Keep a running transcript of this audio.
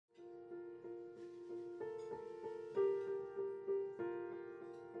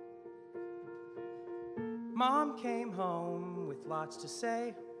Mom came home with lots to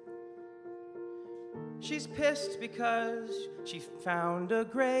say. She's pissed because she found a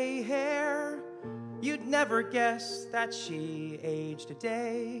gray hair. You'd never guess that she aged a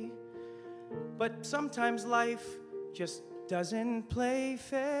day. But sometimes life just doesn't play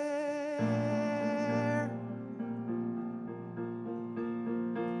fair.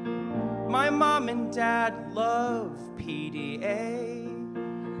 My mom and dad love PDA.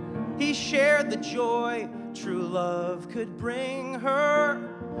 He shared the joy true love could bring her.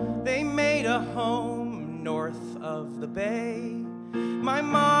 They made a home north of the bay. My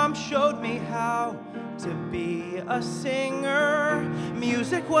mom showed me how to be a singer.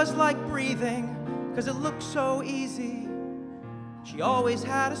 Music was like breathing, 'cause it looked so easy. She always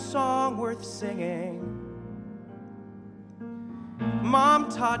had a song worth singing. Mom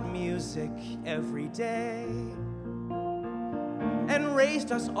taught music every day and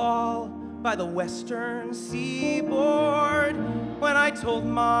raised us all by the western seaboard. When I told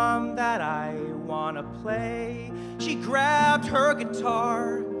Mom that I wanna play, she grabbed her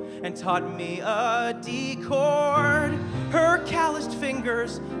guitar and taught me a D chord. Her calloused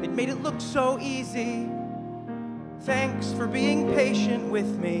fingers, it made it look so easy. Thanks for being patient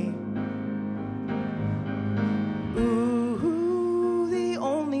with me. Ooh, the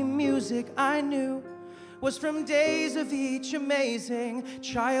only music I knew was from days of each amazing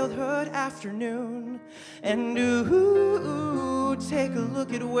childhood afternoon. And ooh, take a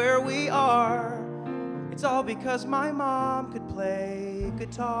look at where we are. It's all because my mom could play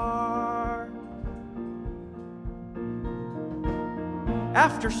guitar.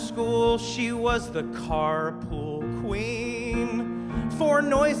 After school, she was the carpool queen. For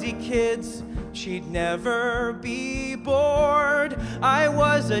noisy kids, she'd never be bored. I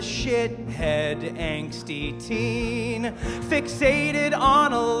was a shithead, angsty teen, fixated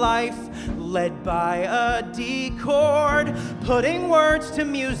on a life led by a D chord. Putting words to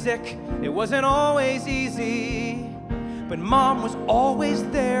music, it wasn't always easy, but Mom was always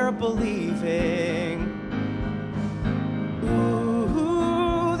there believing.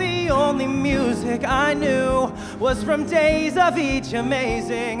 Ooh, the only music I knew was from days of each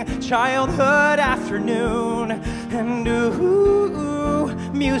amazing childhood afternoon. And ooh,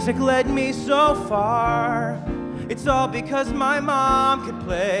 music led me so far. It's all because my mom could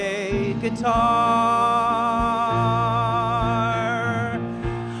play guitar.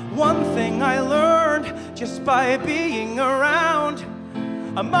 One thing I learned just by being around: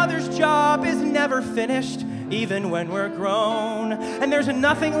 a mother's job is never finished, even when we're grown. And there's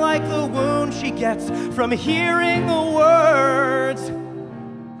nothing like the wound she gets from hearing the words,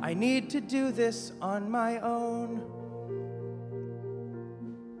 I need to do this on my own.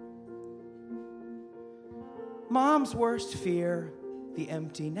 Mom's worst fear, the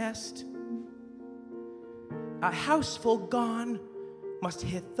empty nest. A house full gone must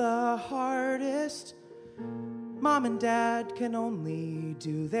hit the hardest. Mom and Dad can only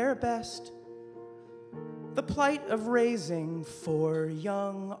do their best. The plight of raising 4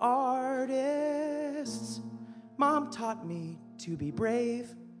 young artists. Mom taught me to be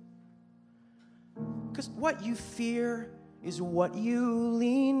brave, 'cause what you fear is what you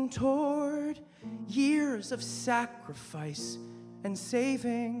lean toward. Years of sacrifice and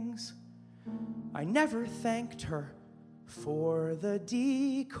savings. I never thanked her for the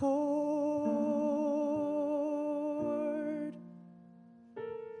D chord.